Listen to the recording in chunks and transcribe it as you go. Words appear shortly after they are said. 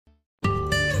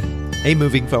Hey,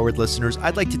 Moving Forward listeners,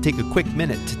 I'd like to take a quick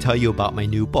minute to tell you about my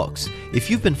new books.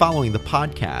 If you've been following the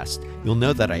podcast, you'll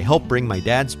know that I helped bring my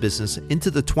dad's business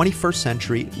into the 21st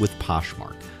century with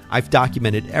Poshmark. I've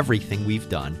documented everything we've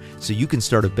done so you can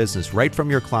start a business right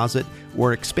from your closet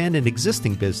or expand an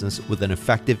existing business with an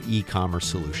effective e-commerce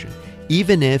solution,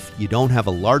 even if you don't have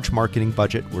a large marketing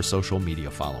budget or social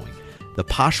media following. The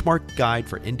Poshmark Guide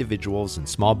for Individuals and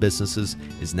Small Businesses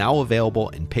is now available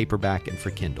in paperback and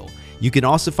for Kindle. You can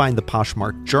also find the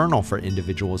Poshmark Journal for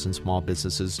Individuals and Small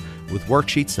Businesses with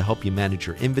worksheets to help you manage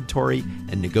your inventory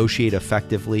and negotiate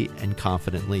effectively and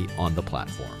confidently on the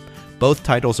platform. Both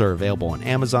titles are available on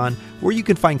Amazon, or you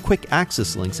can find quick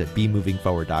access links at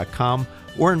bemovingforward.com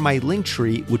or in my link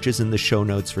tree, which is in the show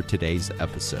notes for today's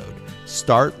episode.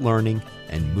 Start learning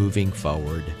and moving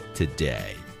forward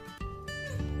today.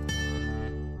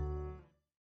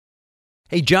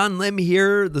 Hey, John Lim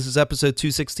here. This is episode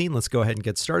 216. Let's go ahead and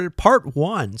get started. Part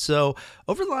 1. So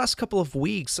over the last couple of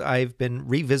weeks, I've been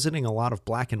revisiting a lot of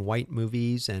black and white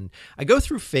movies, and I go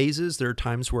through phases. There are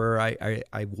times where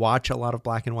I watch a lot of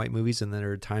black and white movies, and then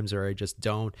there are times where I just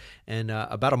don't. And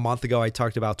about a month ago, I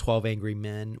talked about 12 Angry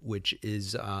Men, which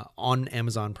is on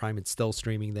Amazon Prime. It's still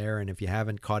streaming there, and if you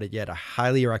haven't caught it yet, I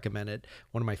highly recommend it.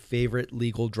 One of my favorite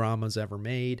legal dramas ever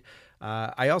made.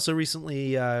 I also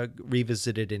recently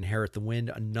revisited Inherit the Wind,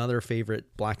 another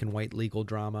favorite black and white legal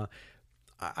drama.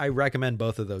 I recommend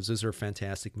both of those. Those are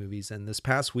fantastic movies. And this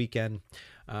past weekend,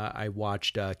 I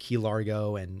watched Key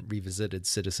Largo and revisited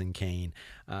Citizen Kane.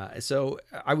 So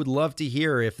I would love to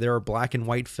hear if there are black and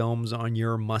white films on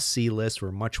your must-see list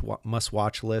or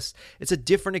must-watch list. It's a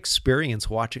different experience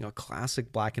watching a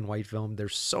classic black and white film.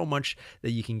 There's so much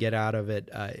that you can get out of it,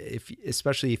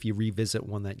 especially if you revisit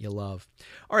one that you love.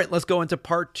 All right, let's go into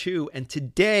part 2. And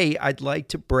today, I'd like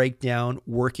to break down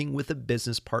working with a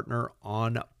business partner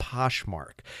on Poshmark.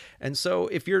 And so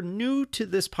if you're new to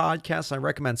this podcast, I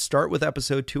recommend start with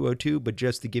episode 202, but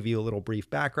just to give you a little brief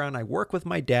background, I work with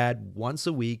my dad once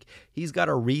a week. He's got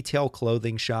a retail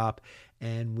clothing shop,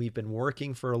 and we've been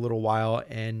working for a little while.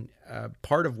 And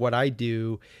part of what I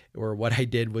do, or what I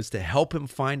did, was to help him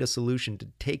find a solution to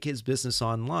take his business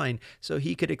online so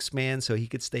he could expand, so he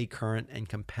could stay current and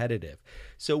competitive.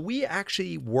 So we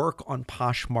actually work on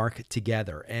Poshmark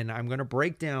together, and I'm going to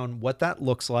break down what that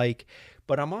looks like.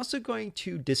 But I'm also going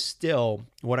to distill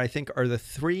what I think are the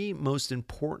 3 most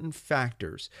important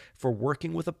factors for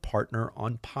working with a partner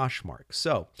on Poshmark.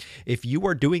 So if you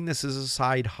are doing this as a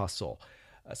side hustle,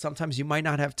 sometimes you might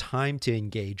not have time to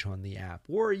engage on the app,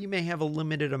 or you may have a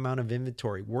limited amount of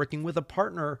inventory. Working with a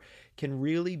partner can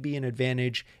really be an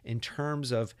advantage in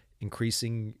terms of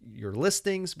increasing your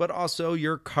listings, but also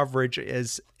your coverage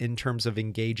as in terms of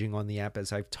engaging on the app.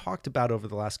 As I've talked about over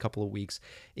the last couple of weeks,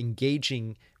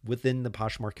 engaging within the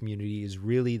Poshmark community is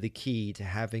really the key to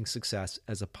having success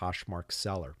as a Poshmark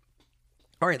seller.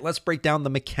 All right, let's break down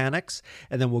the mechanics,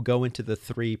 and then we'll go into the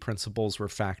 3 principles or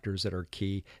factors that are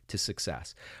key to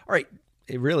success. All right.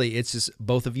 It's just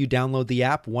both of you download the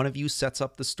app, one of you sets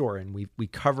up the store, and we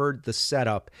covered the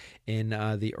setup in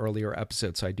the earlier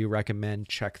episode, so I do recommend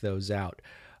check those out.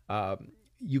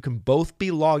 You can both be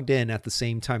logged in at the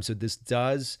same time, so this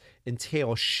does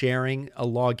entail sharing a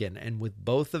login, and with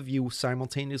both of you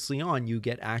simultaneously on, you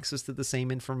get access to the same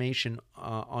information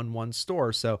on one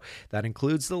store. So that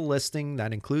includes the listing,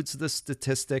 that includes the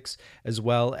statistics, as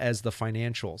well as the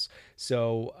financials.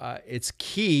 So it's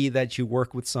key that you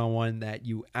work with someone that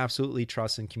you absolutely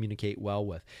trust and communicate well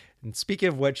with. And speaking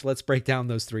of which, let's break down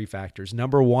those 3 factors.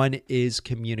 Number 1 is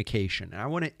communication. And I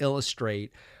want to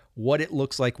illustrate what it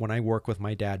looks like when I work with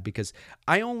my dad, because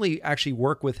I only actually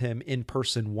work with him in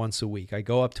person once a week. I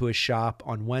go up to his shop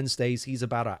on Wednesdays. He's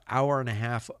about an hour and a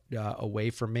half away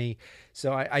from me.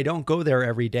 So I don't go there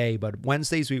every day, but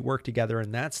Wednesdays we work together,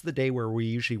 and that's the day where we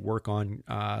usually work on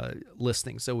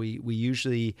listings. So we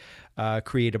usually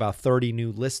create about 30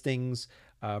 new listings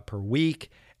per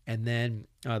week. And then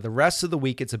the rest of the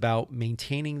week, it's about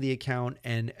maintaining the account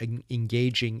and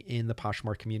engaging in the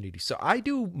Poshmark community. So I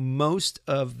do most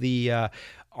of the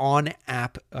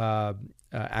on-app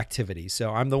activities. So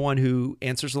I'm the one who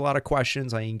answers a lot of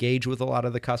questions. I engage with a lot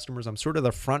of the customers. I'm sort of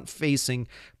the front-facing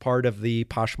part of the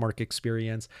Poshmark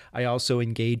experience. I also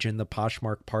engage in the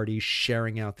Poshmark parties,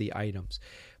 sharing out the items.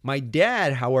 My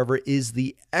dad, however, is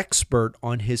the expert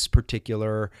on his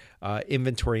particular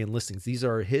inventory and listings. These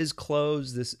are his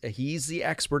clothes. He's the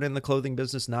expert in the clothing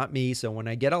business, not me. So when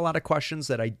I get a lot of questions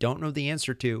that I don't know the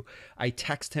answer to, I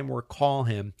text him or call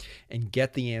him and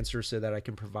get the answer so that I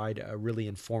can provide a really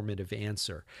informative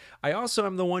answer. I also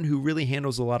am the one who really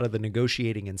handles a lot of the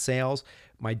negotiating and sales.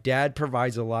 My dad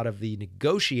provides a lot of the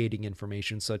negotiating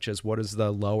information, such as what is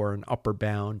the lower and upper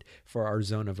bound for our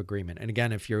zone of agreement. And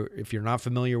again, if you're not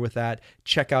familiar with that,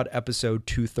 check out episode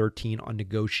 213 on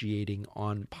negotiating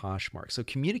on Poshmark. So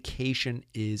communication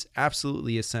is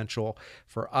absolutely essential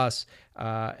for us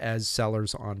as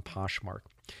sellers on Poshmark.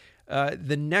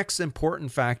 The next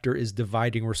important factor is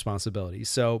dividing responsibilities.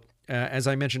 So as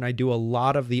I mentioned, I do a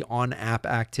lot of the on-app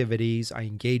activities. I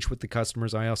engage with the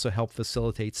customers. I also help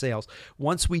facilitate sales.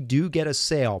 Once we do get a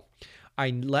sale, I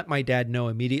let my dad know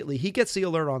immediately. He gets the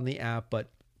alert on the app, but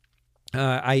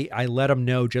I let him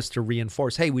know just to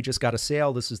reinforce, hey, we just got a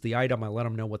sale. This is the item. I let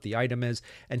him know what the item is.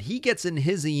 And he gets in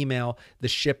his email the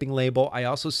shipping label. I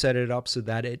also set it up so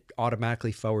that it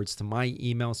automatically forwards to my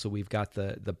email. So we've got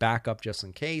the backup just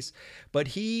in case. But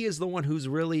he is the one who's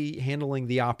really handling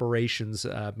the operations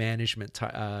management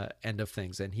end of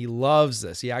things. And he loves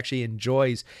this. He actually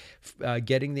enjoys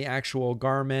getting the actual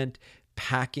garment,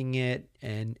 packing it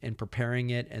and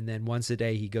preparing it, and then once a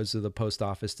day he goes to the post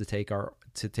office to take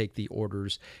the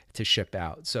orders to ship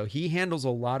out. So he handles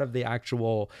a lot of the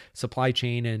actual supply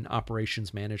chain and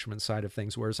operations management side of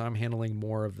things, whereas I'm handling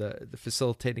more of the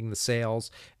facilitating the sales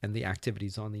and the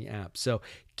activities on the app. So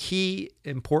key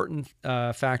important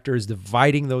factor is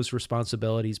dividing those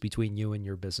responsibilities between you and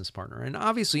your business partner. And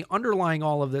obviously underlying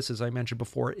all of this, as I mentioned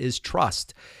before, is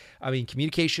trust. I mean,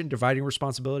 communication, dividing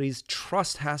responsibilities,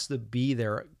 trust has to be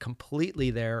there, completely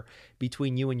there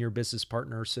between you and your business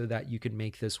partner so that you can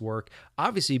make this work.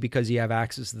 Obviously, because you have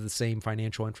access to the same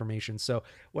financial information. So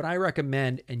what I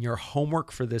recommend, and your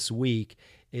homework for this week,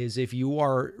 is if you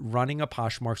are running a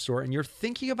Poshmark store and you're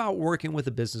thinking about working with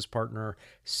a business partner,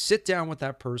 sit down with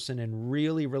that person and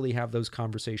really, really have those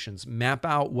conversations. Map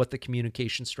out what the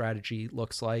communication strategy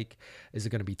looks like. Is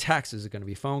it going to be text? Is it going to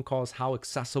be phone calls? How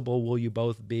accessible will you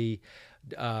both be?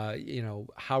 How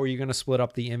are you going to split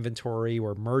up the inventory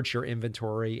or merge your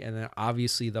inventory? And then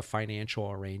obviously the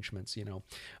financial arrangements, is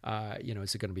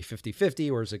it going to be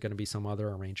 50-50 or is it going to be some other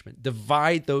arrangement?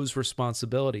 Divide those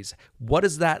responsibilities. What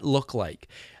does that look like?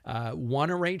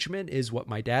 One arrangement is what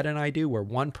my dad and I do, where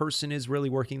one person is really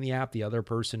working the app. The other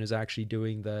person is actually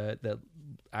doing the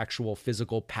actual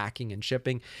physical packing and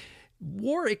shipping.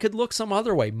 Or it could look some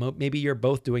other way. Maybe you're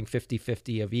both doing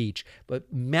 50-50 of each,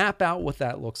 but map out what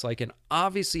that looks like and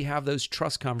obviously have those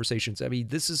trust conversations. I mean,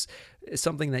 this is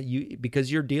something that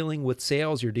because you're dealing with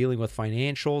sales, you're dealing with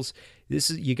financials,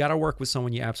 you got to work with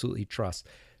someone you absolutely trust.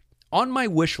 On my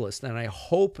wish list, and I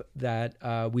hope that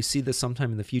we see this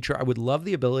sometime in the future, I would love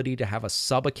the ability to have a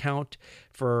sub account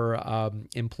for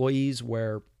employees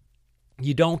where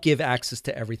you don't give access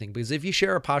to everything, because if you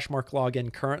share a Poshmark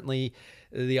login, currently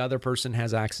the other person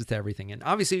has access to everything. And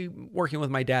obviously working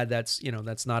with my dad, that's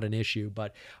not an issue,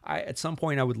 but at some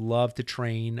point I would love to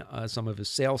train some of his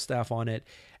sales staff on it.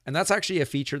 And that's actually a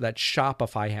feature that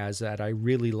Shopify has that I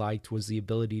really liked, was the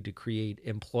ability to create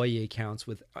employee accounts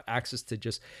with access to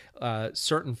just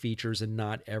certain features and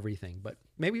not everything. But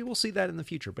maybe we'll see that in the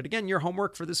future. But again, your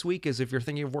homework for this week is, if you're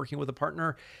thinking of working with a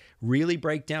partner, really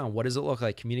break down what does it look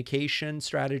like, communication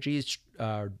strategies,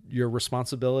 your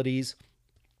responsibilities,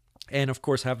 and of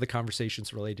course, have the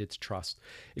conversations related to trust.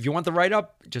 If you want the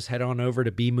write-up, just head on over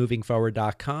to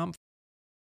bemovingforward.com.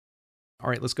 All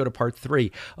right, let's go to part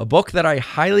 3. A book that I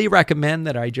highly recommend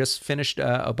that I just finished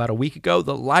about a week ago,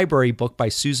 The Library Book by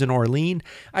Susan Orlean.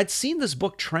 I'd seen this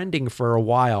book trending for a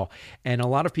while, and a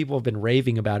lot of people have been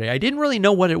raving about it. I didn't really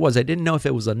know what it was. I didn't know if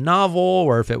it was a novel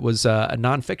or if it was a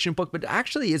nonfiction book, but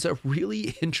actually it's a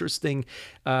really interesting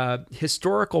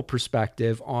historical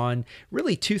perspective on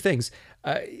really two things.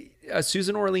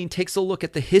 Susan Orlean takes a look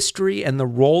at the history and the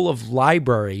role of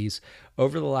libraries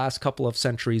over the last couple of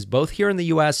centuries, both here in the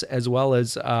U.S. as well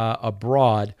as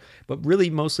abroad, but really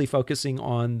mostly focusing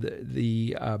on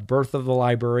the birth of the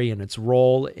library and its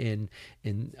role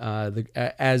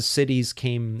as cities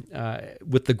came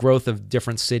with the growth of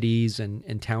different cities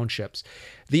and townships.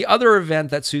 The other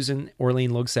event that Susan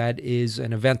Orlean looks at is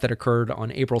an event that occurred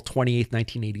on April 28,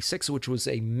 1986, which was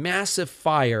a massive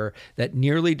fire that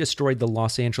nearly destroyed the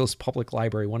Los Angeles Public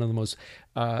Library, one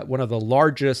of the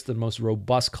largest and most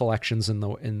robust collections in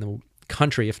the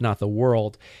country, if not the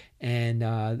world.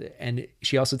 And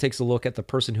she also takes a look at the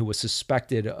person who was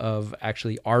suspected of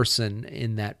actually arson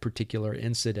in that particular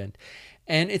incident.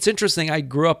 And it's interesting, I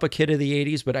grew up a kid of the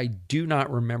 80s, but I do not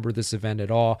remember this event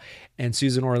at all. And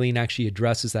Susan Orlean actually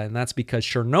addresses that, and that's because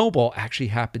Chernobyl actually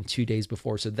happened 2 days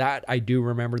before. So that I do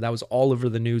remember. That was all over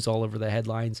the news, all over the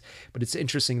headlines. But it's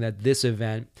interesting that this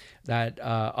event that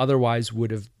otherwise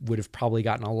would have probably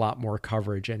gotten a lot more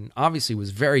coverage, and obviously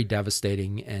was very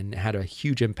devastating and had a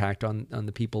huge impact on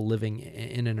the people living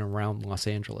in and around Los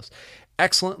Angeles.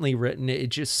 Excellently written. It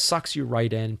just sucks you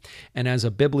right in. And as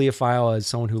a bibliophile, as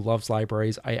someone who loves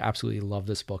libraries, I absolutely love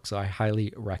this book, so I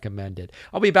highly recommend it.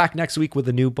 I'll be back next week with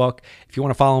a new book. If you want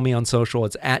to follow me on social,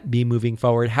 it's at Be Moving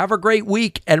Forward. Have a great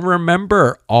week, and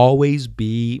remember, always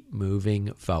be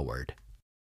moving forward.